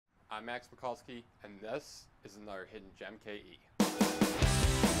I'm Michalski, and this is another hidden geMKE.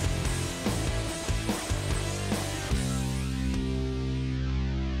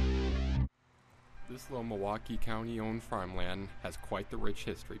 This little Milwaukee County-owned farmland has quite the rich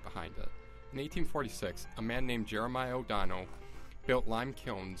history behind it. In 1846, a man named Jeremiah O'Donnell built lime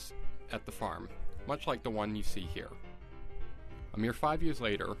kilns at the farm, much like the one you see here. A mere 5 years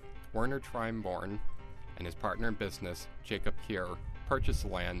later, Werner Trimborn and his partner in business, geMKE, purchased the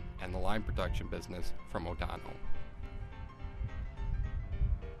land and the lime production business from O'Donnell.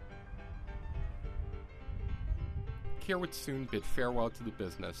 Keir would soon bid farewell to the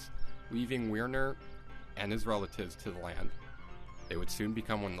business, leaving Werner and his relatives to the land. They would soon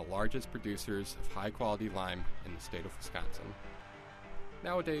become one of the largest producers of high-quality lime in the state of Wisconsin.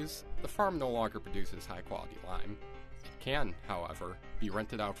 Nowadays, the farm no longer produces high-quality lime. It can, however, be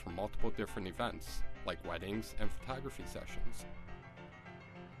rented out for multiple different events, like weddings and photography sessions.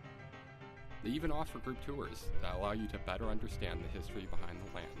 They even offer group tours that allow you to better understand the history behind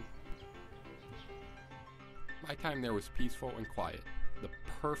the land. My time there was peaceful and quiet, the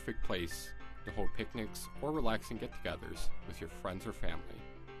perfect place to hold picnics or relaxing get-togethers with your friends or family.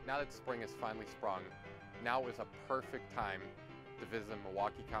 Now that spring has finally sprung, now is a perfect time to visit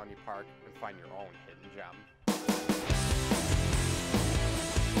Milwaukee County Park and find your own hidden gem.